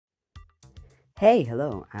Hey,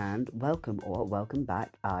 hello, and welcome or welcome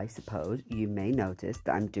back. I suppose you may notice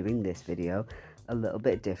that I'm doing this video a little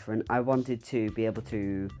bit different. I wanted to be able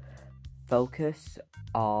to focus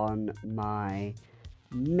on my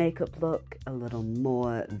makeup look a little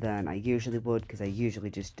more than I usually would, because I usually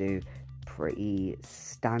just do pretty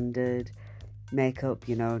standard makeup,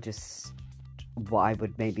 you know, just what I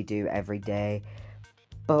would maybe do every day.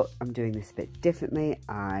 But I'm doing this a bit differently.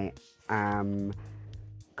 I am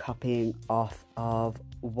copying off of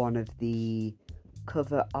one of the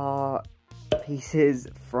cover art pieces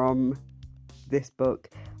from this book.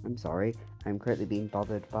 I'm sorry, I'm currently being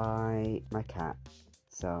bothered by my cat.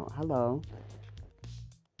 So, hello.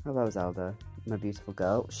 Hello, Zelda, my beautiful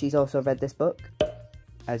girl. She's also read this book,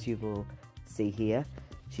 as you will see here.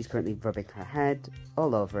 She's currently rubbing her head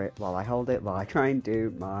all over it while I hold it, while I try and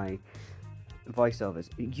do my voiceovers.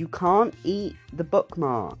 You can't eat the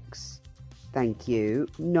bookmarks. Thank you.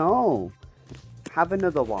 No. Have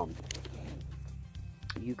another one.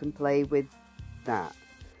 You can play with that.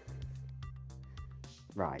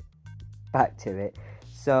 Right. Back to it.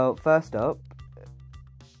 So, first up,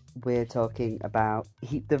 we're talking about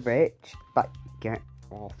Eat the Rich. But get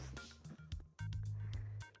off.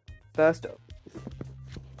 First up,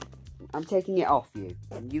 I'm taking it off you.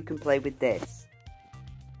 And you can play with this.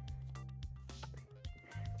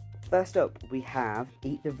 First up, we have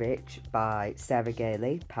Eat the Rich by Sarah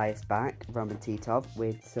Gailey, Pius Back, Roman Titov,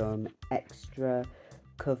 with some extra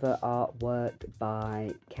cover artwork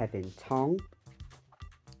by Kevin Tong.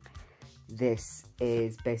 This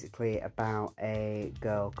is basically about a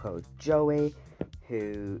girl called Joey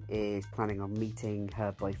who is planning on meeting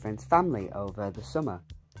her boyfriend's family over the summer.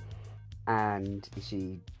 And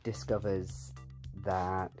she discovers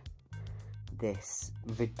that this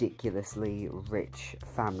ridiculously rich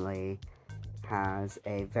family has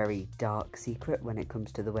a very dark secret when it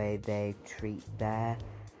comes to the way they treat their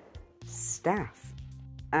staff.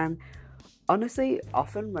 And honestly,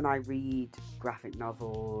 often when I read graphic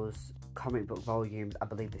novels, comic book volumes, I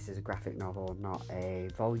believe this is a graphic novel, not a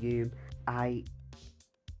volume,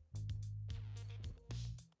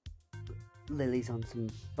 Lily's on some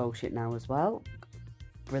bullshit now as well.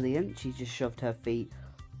 Brilliant. She just shoved her feet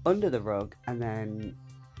under the rug and then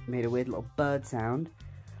made a weird little bird sound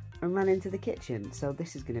and ran into the kitchen. So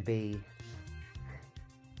this is going to be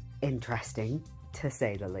interesting, to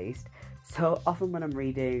say the least. So often when I'm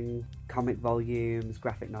reading comic volumes,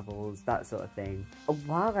 graphic novels, that sort of thing,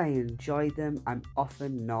 while I enjoy them, I'm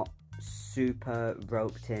often not super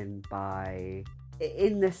roped in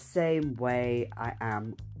the same way I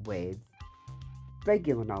am with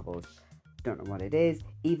regular novels. Don't know what it is.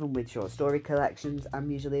 Even with short story collections, I'm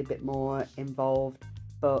usually a bit more involved,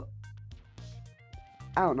 but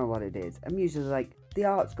I don't know what it is. I'm usually like, the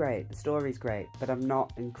art's great, the story's great, but I'm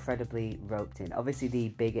not incredibly roped in. Obviously, the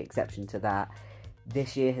big exception to that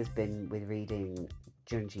this year has been with reading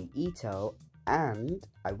Junji Ito, and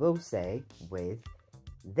I will say with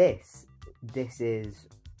this is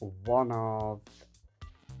one of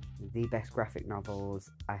the best graphic novels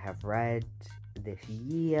I have read this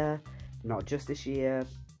year. Not just this year,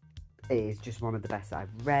 it is just one of the best that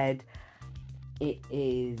I've read. It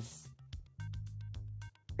deals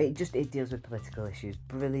with political issues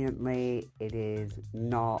brilliantly. It is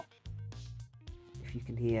not, if you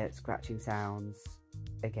can hear scratching sounds,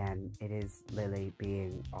 again, it is Lily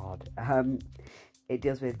being odd. It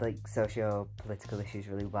deals with like socio-political issues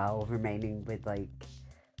really well, remaining with like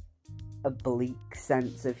a bleak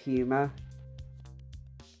sense of humour.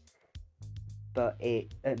 But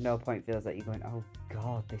it at no point feels like you're going, oh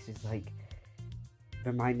god, this is like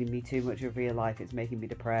reminding me too much of real life, it's making me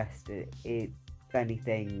depressed. If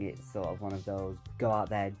anything, it's sort of one of those go out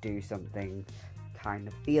there, do something kind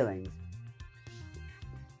of feelings.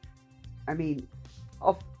 I mean,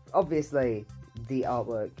 obviously the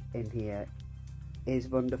artwork in here is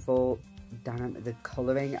wonderful. The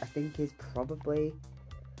colouring, I think, is probably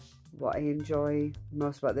what I enjoy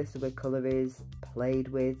most about this. The way colour is played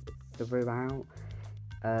with throughout.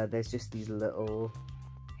 There's just these little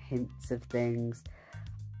hints of things.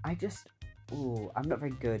 I'm not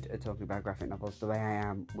very good at talking about graphic novels the way I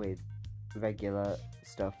am with regular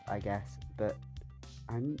stuff, I guess, but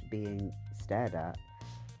I'm being stared at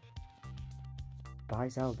by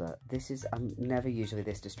Zelda. I'm never usually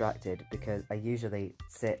this distracted, because I usually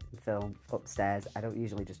sit and film upstairs. I don't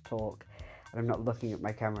usually just talk, and I'm not looking at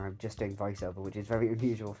my camera, I'm just doing voiceover, which is very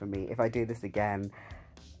unusual for me. If I do this again,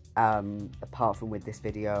 apart from with this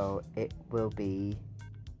video, it will be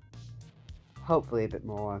hopefully a bit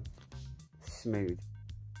more smooth.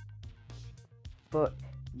 But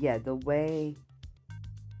yeah, the way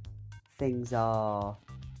things are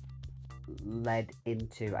led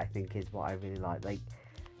into, I think, is what I really like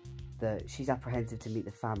she's apprehensive to meet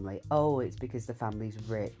the family. Oh, it's because the family's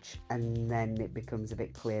rich, and then it becomes a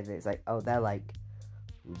bit clear that it's like, oh, they're like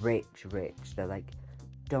rich. They're like,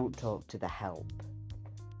 don't talk to the help,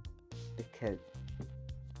 because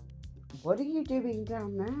what are you doing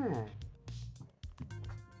down there?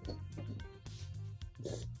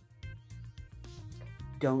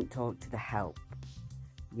 Don't talk to the help,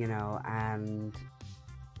 you know, and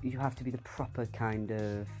you have to be the proper kind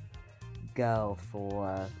of girl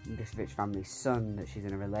for this rich family's son that she's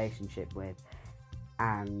in a relationship with,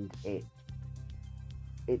 and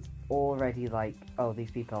it's already like, oh,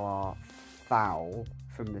 these people are foul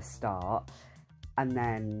from the start. And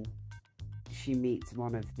then she meets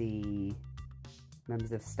one of the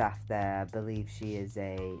members of staff there. I believe she is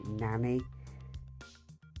a nanny,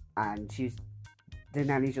 and the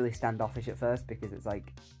nanny's really standoffish at first, because it's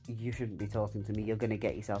like, you shouldn't be talking to me, you're gonna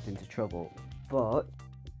get yourself into trouble. But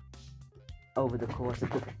over the course of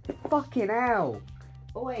the fucking hell,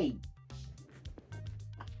 oi,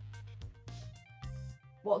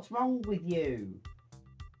 what's wrong with you?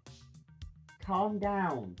 Calm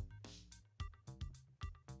down.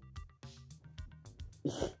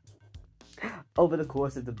 Over the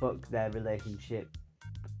course of the book, their relationship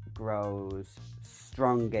grows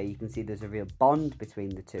stronger. You can see there's a real bond between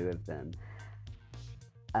the two of them.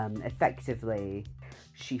 Effectively,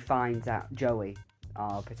 she finds out, Joey,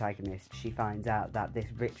 our protagonist, she finds out that this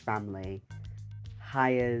rich family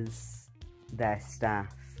hires their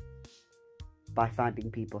staff by finding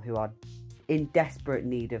people who are in desperate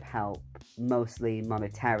need of help, mostly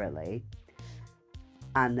monetarily,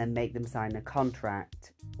 and then make them sign a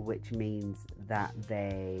contract, which means that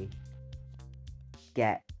they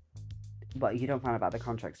get, well, you don't find out about the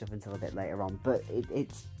contract stuff until a bit later on, but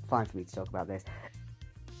it's fine for me to talk about this.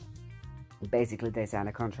 Basically, they sign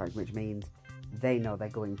a contract, which means they know they're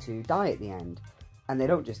going to die at the end. And they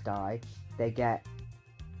don't just die, they get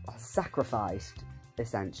sacrificed,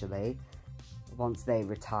 essentially, once they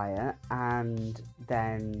retire, and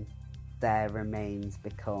then their remains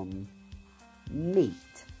become meat.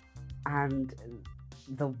 And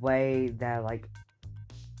the way they're, like,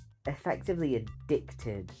 effectively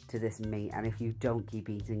addicted to this meat, and if you don't keep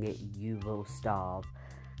eating it, you will starve.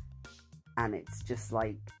 And it's just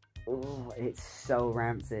like, oh, it's so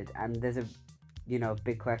rancid. And there's a, you know,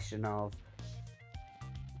 big question of,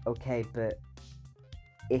 okay, but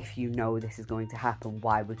if you know this is going to happen,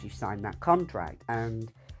 why would you sign that contract?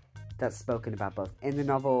 And that's spoken about both in the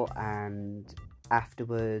novel and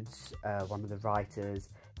afterwards. One of the writers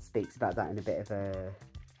speaks about that in a bit of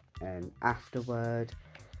an afterword.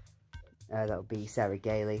 That would be Sarah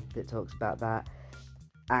Gailey that talks about that,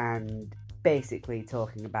 and basically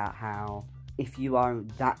talking about how if you are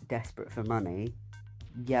that desperate for money,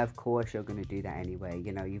 yeah, of course you're going to do that anyway.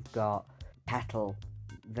 You know, you've got Petal,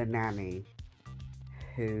 the nanny,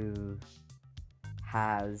 who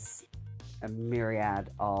has a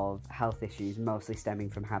myriad of health issues, mostly stemming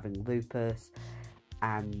from having lupus,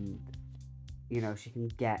 and, you know, she can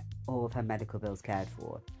get all of her medical bills cared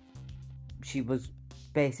for. She was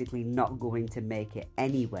basically not going to make it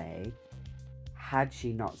anyway had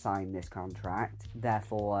she not signed this contract.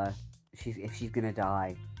 Therefore, if she's gonna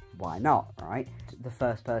die, why not, right? The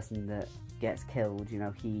first person that gets killed, you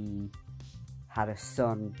know, he had a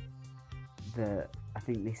son that, I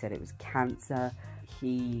think they said it was cancer.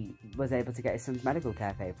 He was able to get his son's medical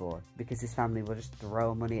care paid for because his family will just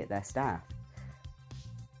throw money at their staff.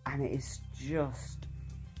 And it is just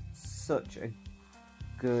such a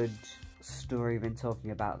good story when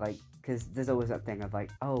talking about, like, because there's always that thing of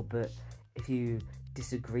like, oh, but if you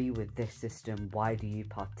disagree with this system, why do you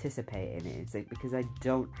participate in it? It's like, because I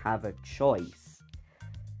don't have a choice.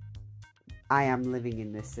 I am living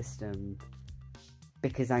in this system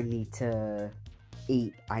because I need to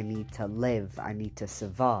eat, I need to live, I need to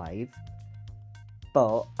survive,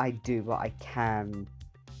 but I do what I can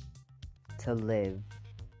to live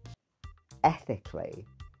ethically.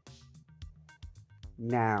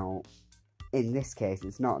 Now, in this case,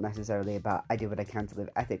 it's not necessarily about I do what I can to live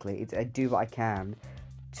ethically, it's I do what I can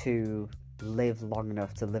to live long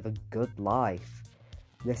enough to live a good life.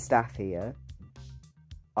 The staff here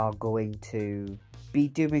are going to be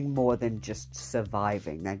doing more than just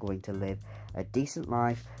surviving. They're going to live a decent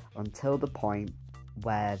life until the point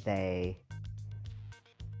where they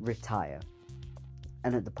retire.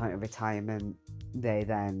 And at the point of retirement, they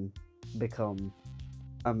then become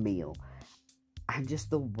a meal. And just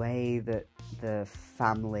the way that the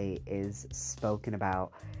family is spoken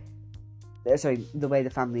about, the way the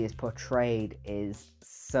family is portrayed is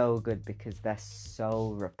so good because they're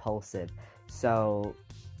so repulsive. So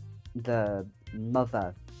the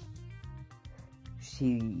mother,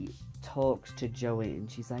 she talks to Joey and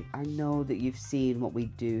she's like, I know that you've seen what we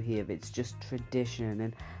do here, it's just tradition,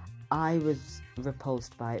 and I was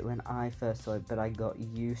repulsed by it when I first saw it, but I got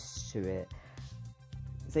used to it.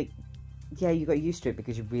 It's like, yeah, you got used to it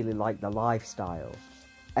because you really like the lifestyle.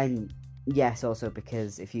 And yes, also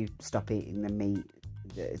because if you stop eating the meat,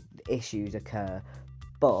 the issues occur.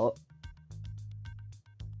 But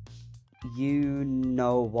you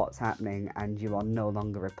know what's happening and you are no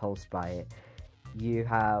longer repulsed by it. You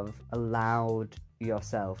have allowed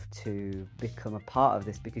yourself to become a part of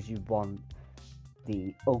this because you want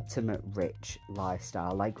the ultimate rich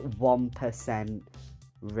lifestyle, like 1%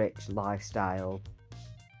 rich lifestyle,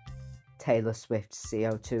 Taylor Swift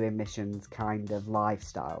CO2 emissions kind of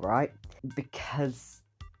lifestyle, right? Because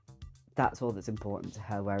that's all that's important to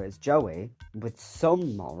her, whereas Joey, with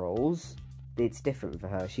some morals, it's different for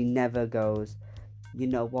her. She never goes, you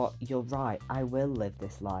know what, you're right, I will live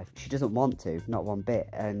this life. She doesn't want to, not one bit,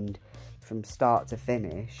 and from start to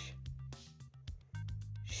finish,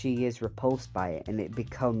 she is repulsed by it, and it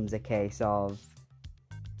becomes a case of,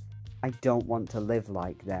 I don't want to live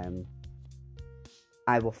like them.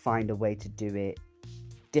 I will find a way to do it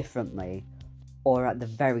differently, or at the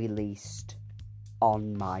very least,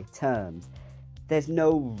 on my terms. There's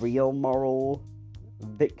no real moral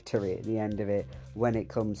victory at the end of it when it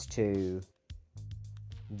comes to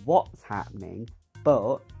what's happening,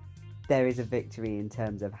 but there is a victory in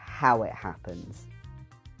terms of how it happens.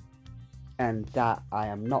 And that I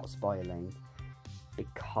am not spoiling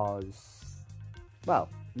because, well,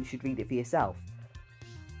 you should read it for yourself.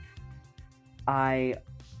 I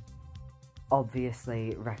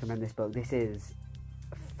obviously recommend this book. This is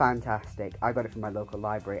fantastic. I got it from my local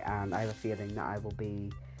library and I have a feeling that I will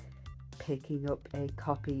be picking up a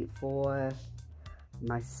copy for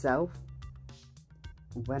myself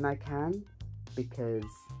when I can, because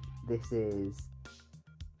this is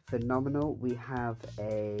phenomenal. We have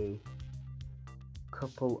a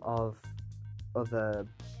couple of other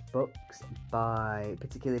books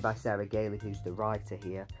particularly by Sarah Gailey, who's the writer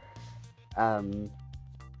here,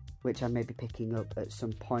 which I may be picking up at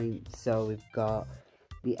some point. So we've got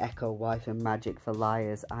The Echo Wife and Magic for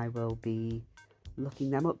Liars. I will be looking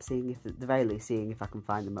them up, seeing if, at the very least, seeing if I can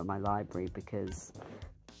find them at my library, because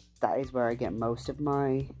that is where I get most of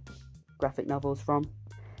my graphic novels from,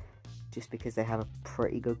 just because they have a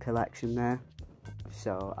pretty good collection there.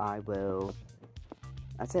 So I'd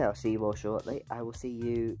say I'll see you all shortly. I will see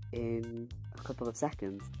you in a couple of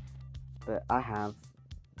seconds, but I have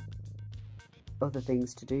other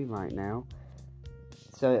things to do right now,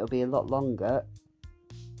 so it'll be a lot longer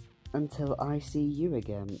until I see you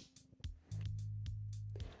again.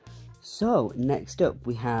 So, next up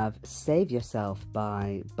we have Save Yourself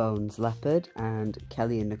by Bones Leopard and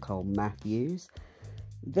Kelly and Nicole Matthews.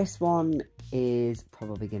 This one is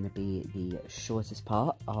probably going to be the shortest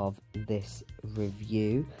part of this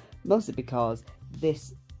review, mostly because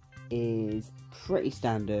this is pretty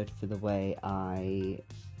standard for the way I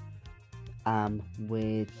am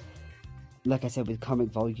with, like I said, with comic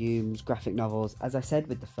volumes, graphic novels. As I said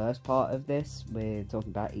with the first part of this, we're talking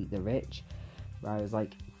about Eat the Rich, where I was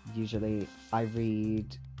like, usually I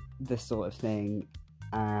read this sort of thing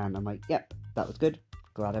and I'm like, yep, that was good,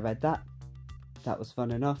 glad I read that, that was fun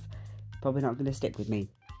enough, probably not going to stick with me.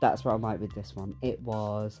 That's where I'm at with this one. It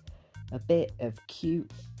was a bit of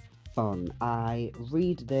cute fun. I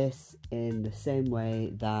read this in the same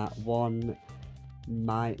way that one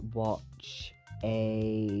might watch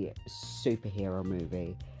a superhero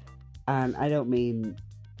movie, and I don't mean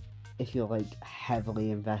if you're like heavily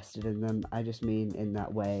invested in them, I just mean in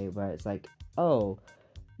that way where it's like, oh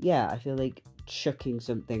yeah, I feel like chucking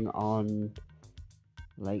something on,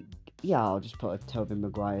 like, yeah, I'll just put a Tobey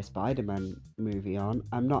Maguire Spider-Man movie on.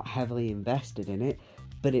 I'm not heavily invested in it,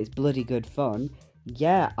 but it's bloody good fun.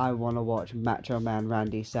 Yeah, I want to watch Macho Man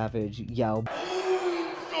Randy Savage yell,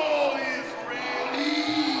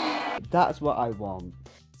 that's what I want.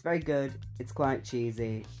 It's very good, it's quite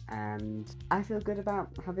cheesy, and I feel good about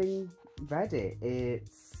having read it.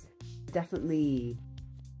 It's definitely,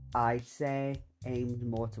 I'd say, aimed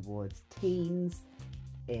more towards teens.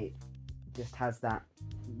 It just has that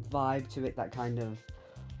vibe to it, that kind of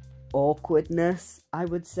awkwardness, I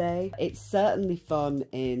would say. It's certainly fun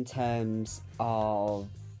in terms of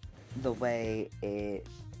the way it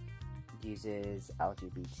uses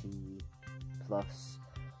LGBT plus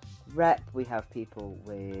rep. We have people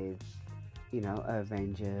with, you know, a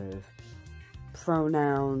range of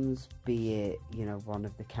pronouns, be it, you know, one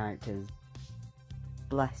of the characters,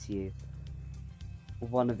 bless you,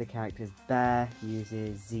 one of the characters, Bear,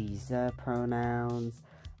 uses ze pronouns.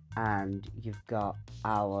 and you've got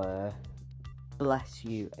our Bless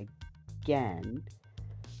You Again.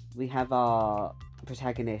 We have our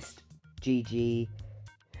protagonist Gigi,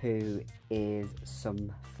 who is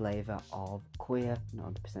some flavour of queer,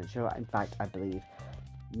 not 100% sure. In fact, I believe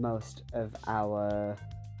most of our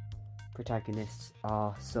protagonists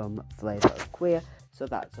are some flavour of queer, so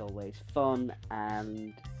that's always fun.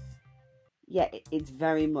 And yeah, it's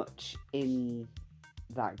very much in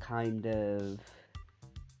that kind of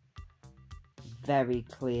very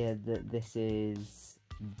clear that this is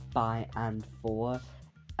by and for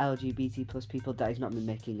LGBT plus people. That is not me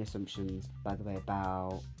making assumptions, by the way,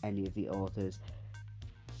 about any of the authors,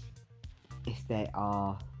 if they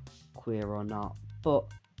are queer or not, but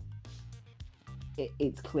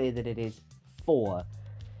it's clear that it is for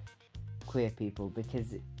queer people,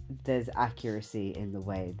 because there's accuracy in the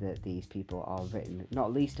way that these people are written,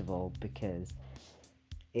 not least of all because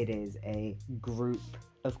it is a group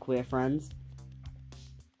of queer friends,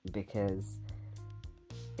 because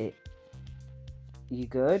you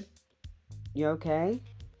good? You okay?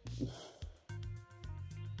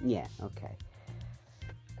 Yeah, okay.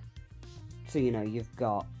 So, you know, you've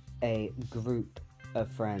got a group of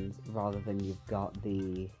friends rather than you've got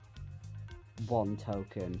the one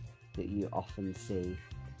token that you often see.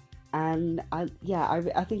 And I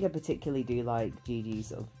think I particularly do like Gigi's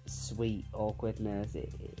sort of sweet awkwardness.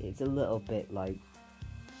 It's a little bit like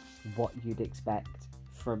what you'd expect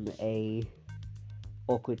from a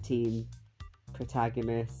awkward teen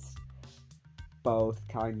protagonist, both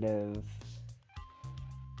kind of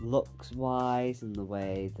looks wise and the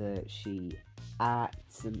way that she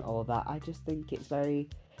acts and all that. I just think it's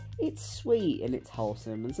sweet and it's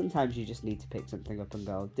wholesome, and sometimes you just need to pick something up and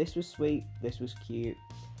go, this was sweet, this was cute.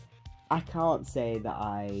 I can't say that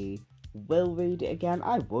I will read it again.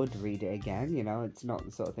 I would read it again, you know, it's not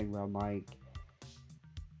the sort of thing where I'm like,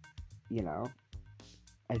 you know,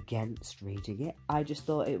 against reading it. I just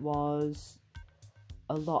thought it was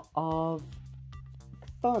a lot of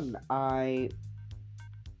fun. I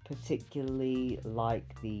particularly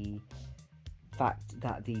like the fact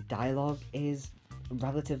that the dialogue is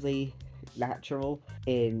relatively natural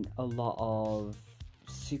in a lot of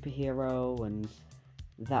superhero and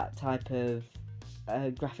that type of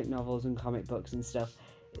graphic novels and comic books and stuff.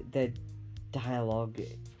 The dialogue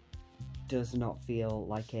does not feel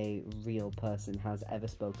like a real person has ever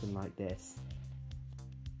spoken like this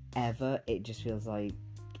ever. It just feels like,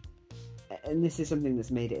 and this is something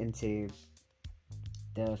that's made it into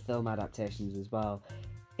the film adaptations as well,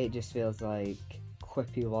 it just feels like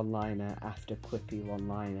quippy one-liner after quippy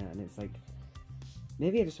one-liner, and it's like,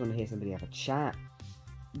 maybe I just want to hear somebody have a chat,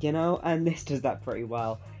 you know? And this does that pretty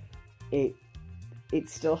well. It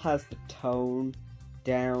still has the tone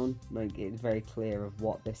down, like it's very clear of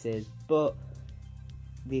what this is, but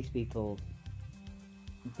these people,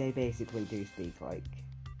 they basically do speak like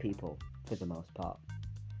people for the most part.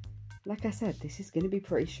 Like I said, this is going to be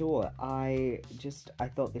pretty short. I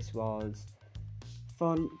thought this was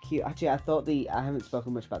fun, cute. Actually, I haven't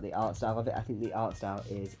spoken much about the art style of it. I think the art style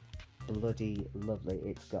is bloody lovely.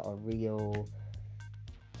 It's got a real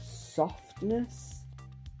softness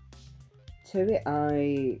to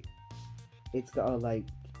it. It's got a like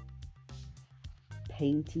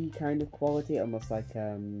painty kind of quality, almost like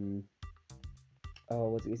is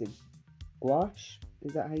it gouache?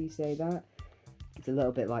 Is that how you say that? It's a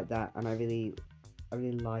little bit like that, and I really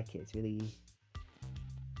like it. It's really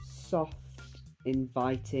soft,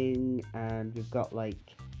 inviting, and we've got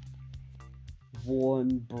like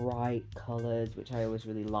warm, bright colours, which I always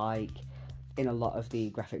really like. In a lot of the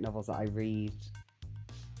graphic novels that I read,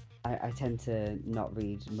 I tend to not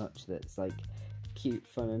read much that's like cute,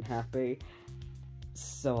 fun and happy,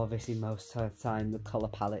 so obviously most of the time the colour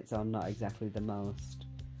palettes are not exactly the most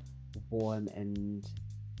warm and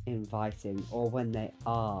inviting, or when they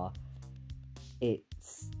are,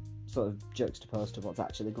 it's sort of juxtaposed to what's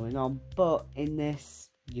actually going on. But in this,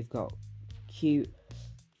 you've got cute,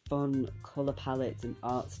 fun colour palettes and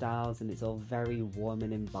art styles, and it's all very warm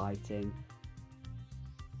and inviting.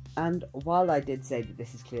 And while I did say that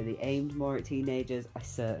this is clearly aimed more at teenagers, I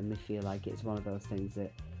certainly feel like it's one of those things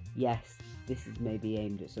that, yes, this is maybe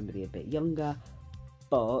aimed at somebody a bit younger,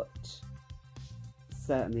 but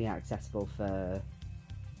certainly accessible for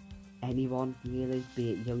anyone, really,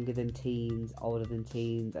 be it younger than teens, older than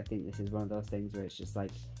teens. I think this is one of those things where it's just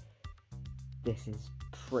like, this is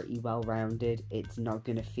pretty well rounded. It's not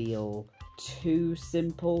going to feel too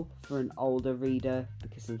simple for an older reader,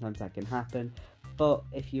 because sometimes that can happen. But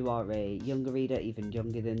if you are a younger reader, even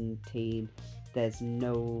younger than teen, there's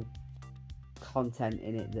no content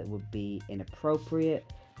in it that would be inappropriate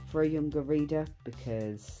for a younger reader,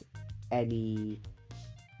 because any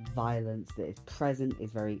violence that is present is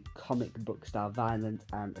very comic book style violence,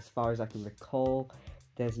 and as far as I can recall,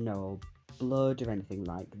 there's no blood or anything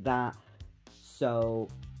like that, so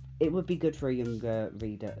it would be good for a younger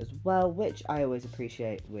reader as well, which I always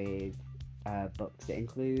appreciate with books that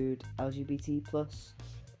include LGBT plus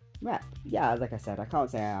rep. Yeah, like I said, I can't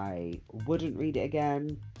say I wouldn't read it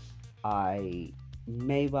again. I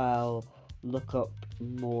may well look up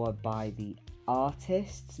more by the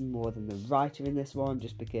artists more than the writer in this one,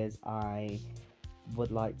 just because I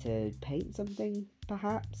would like to paint something,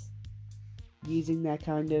 perhaps, using their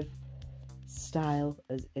kind of style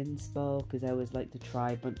as inspo, because I always like to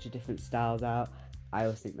try a bunch of different styles out. I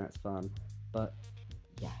always think that's fun. But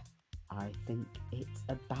yeah, I think it's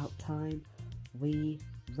about time we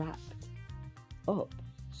wrapped up.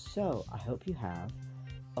 So I hope you have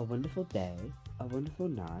a wonderful day, a wonderful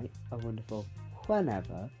night, a wonderful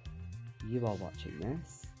whenever you are watching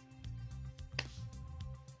this.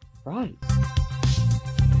 Right.